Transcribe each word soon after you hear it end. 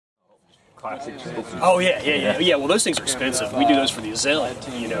classic. Oh yeah. Well, those things are expensive. We do those for the azalea,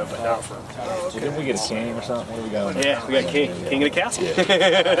 you know, but not for. Didn't we get a king or something? What are we going? Yeah, we got king of the castle.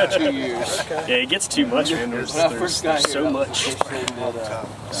 2 years. Yeah, it gets too much, man. There's so much,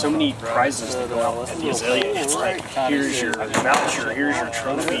 so many prizes that go out at the azalea. It's like, here's your voucher, here's your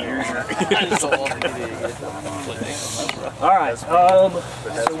trophy, here's your. All right, so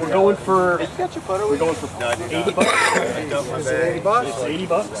we're going for 80 bucks. It's 80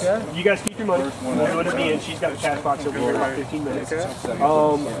 bucks. You guys keep your money. We'll do it at the end. She's got a cash box over here in about 15 minutes.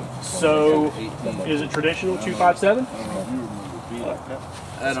 So is it traditional 257?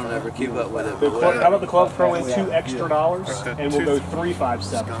 I don't ever keep up with it. How about the club throw in $2 extra, and we'll go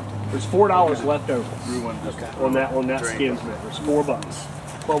 357. There's $4 left over on that skins man. There's $4.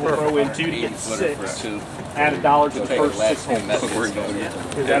 Club will throw in 2 to get 6. Add $1 to the first 6 holes.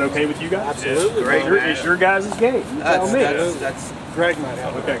 Is that okay with you guys? Absolutely. It's your guys' game. You tell me. That's Greg might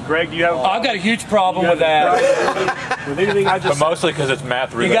have. Okay, Greg, do you have? I've got a huge problem with that. With anything I just But mostly because it's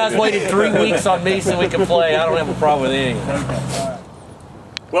math related. You guys waited 3 weeks on me so we could play. I don't have a problem with any.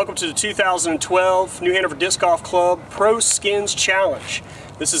 Welcome to the 2012 New Hanover Disc Golf Club Pro Skins Challenge.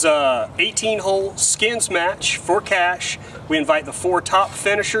 This is a 18-hole skins match for cash. We invite the 4 top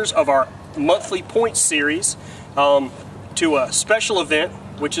finishers of our monthly points series to a special event,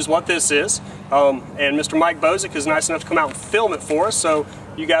 which is what this is. And Mr. Mike Bozick is nice enough to come out and film it for us, so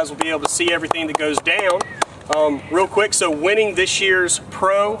you guys will be able to see everything that goes down. Real quick, so winning this year's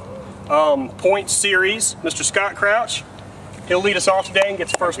Pro Points Series, Mr. Scott Crouch. He'll lead us off today and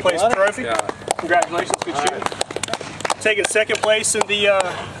gets the first place trophy. Congratulations, good shooting. Taking second place in the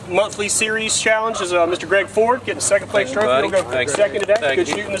monthly series challenge is Mr. Greg Ford, getting second place trophy. He'll go second today. Good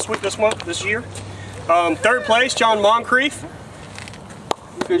shooting this year. Third place, John Moncrief.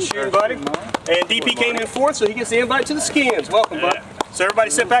 Good shooting, buddy. And DP came in fourth, so he gets the invite to the skins. Welcome, bud. So everybody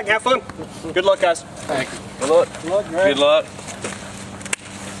sit back and have fun. Good luck, guys. Thanks. Good luck. Good luck.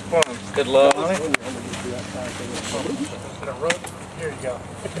 Good luck. Here you go.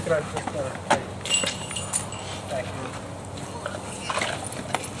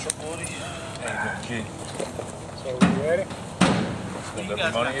 Thank you. So you ready? You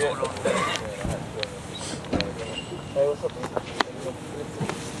guys money yet? Hey, what's up, man?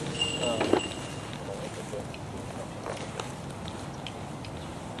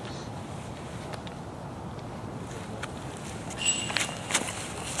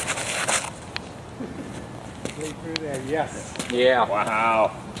 Through there, yes. Yeah.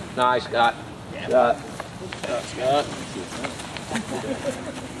 Wow. Nice, Scott. Scott. Scott.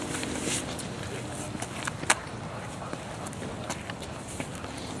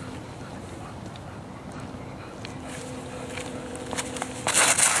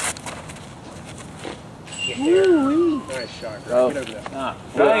 Nice shot, bro. Get over that.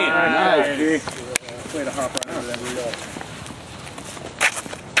 Nice. Way to hop right over that wheel.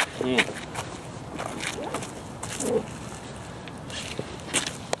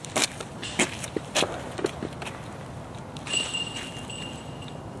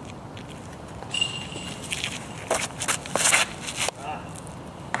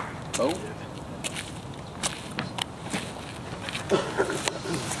 Oh.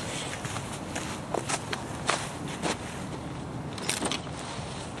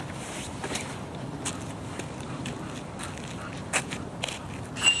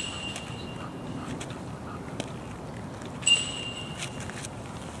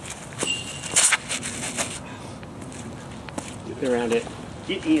 Get around it.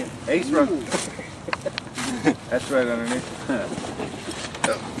 Get in. Ace run. That's right underneath.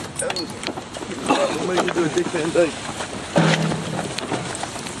 What made you do a Dick Van Dyke?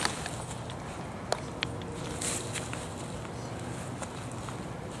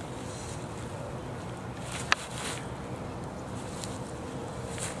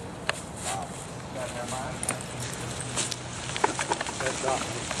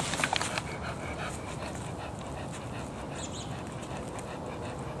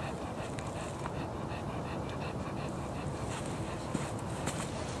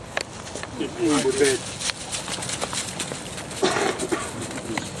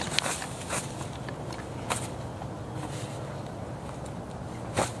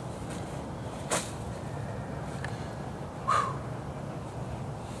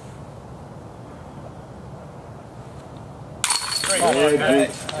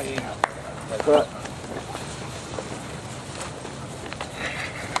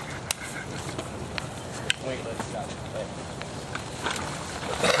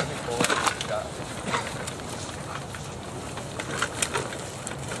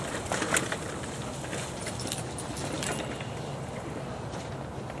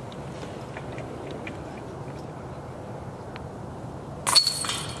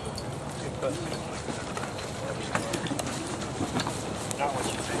 Not what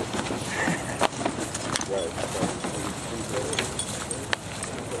you think.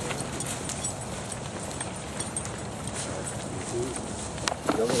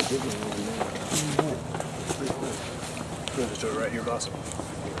 Just do it right here, boss.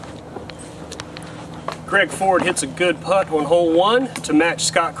 Greg Ford hits a good putt on hole 1 to match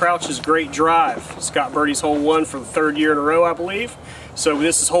Scott Crouch's great drive. Scott birdies hole 1 for the 3rd year in a row, I believe. So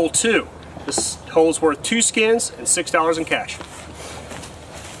this is hole 2. This hole's worth 2 skins and $6 in cash.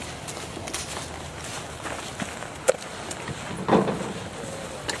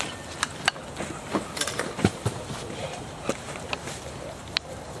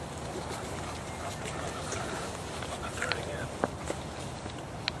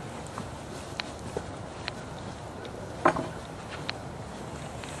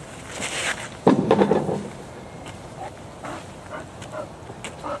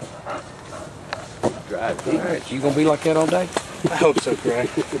 All right, you gonna be like that all day? I hope so, Greg.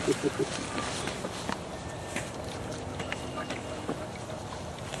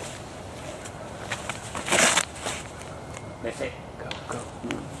 That's it. Go, go.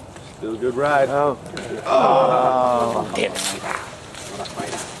 Still a good ride. Oh. Oh, damn it.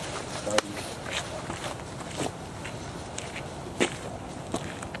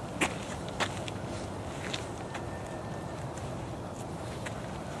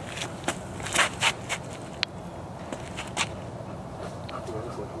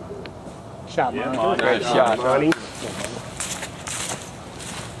 Shot, Yeah, Monty. Great shot. Monty.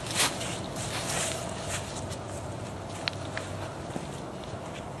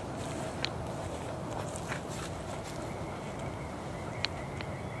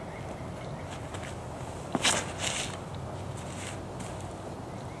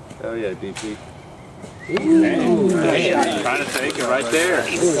 Oh yeah, DP. Damn. Trying to take it right there.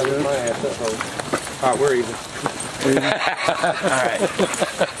 All right, we're even. All right.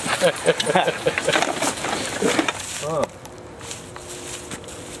 Oh.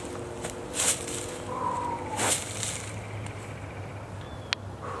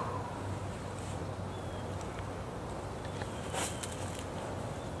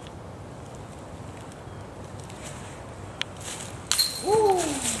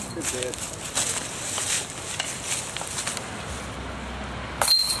 Good bit.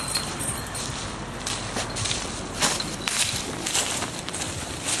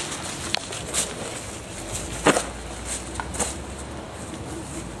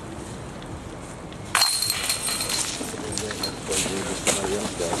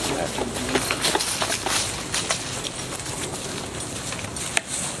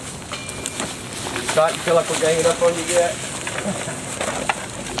 Scott, you feel like we're ganging up on you yet?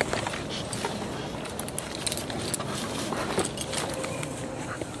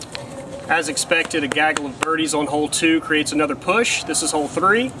 As expected, a gaggle of birdies on hole 2 creates another push. This is hole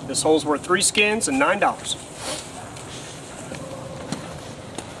 3. This hole's worth 3 skins and $9.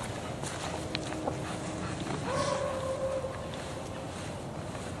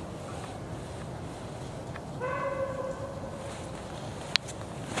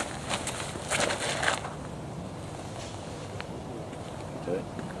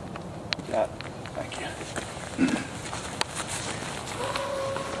 Yeah. Thank you.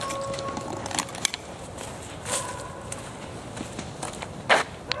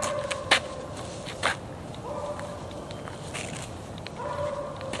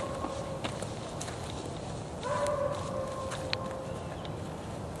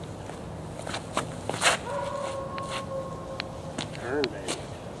 Turn, baby.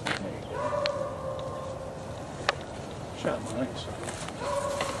 Shot, Mike.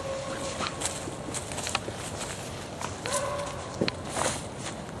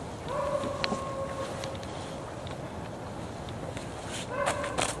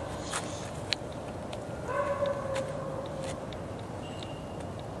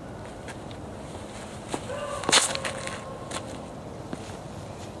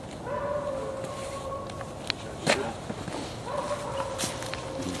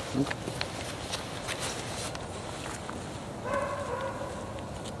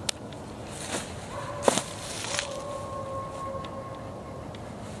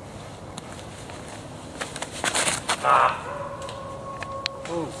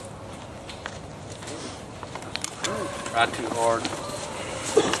 Try too hard.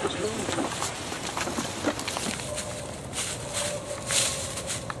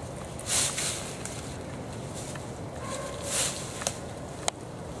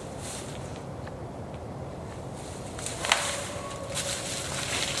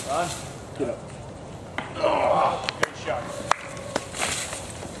 Get up. Oh, good shot.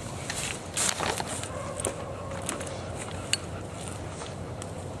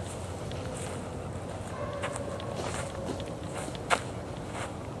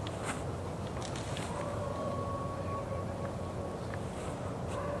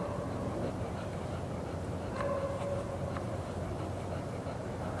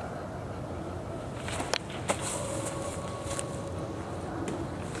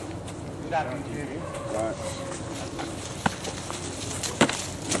 Right.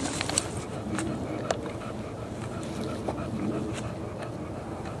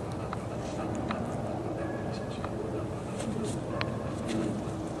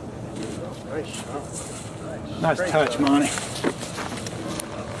 Nice touch, Monty.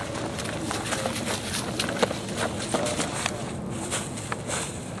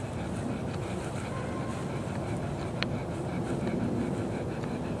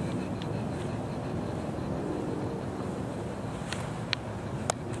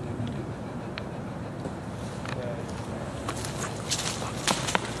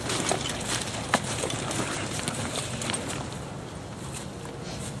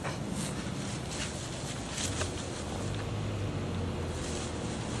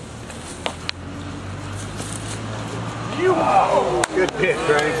 Good pitch,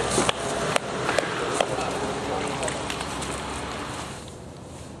 Ray.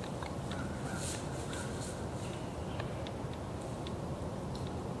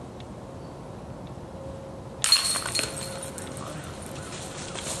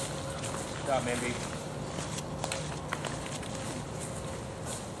 Got maybe.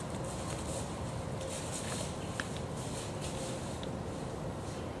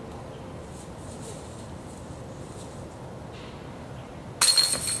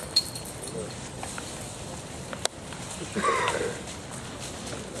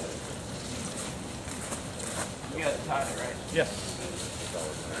 You got to tie it, right? Yes.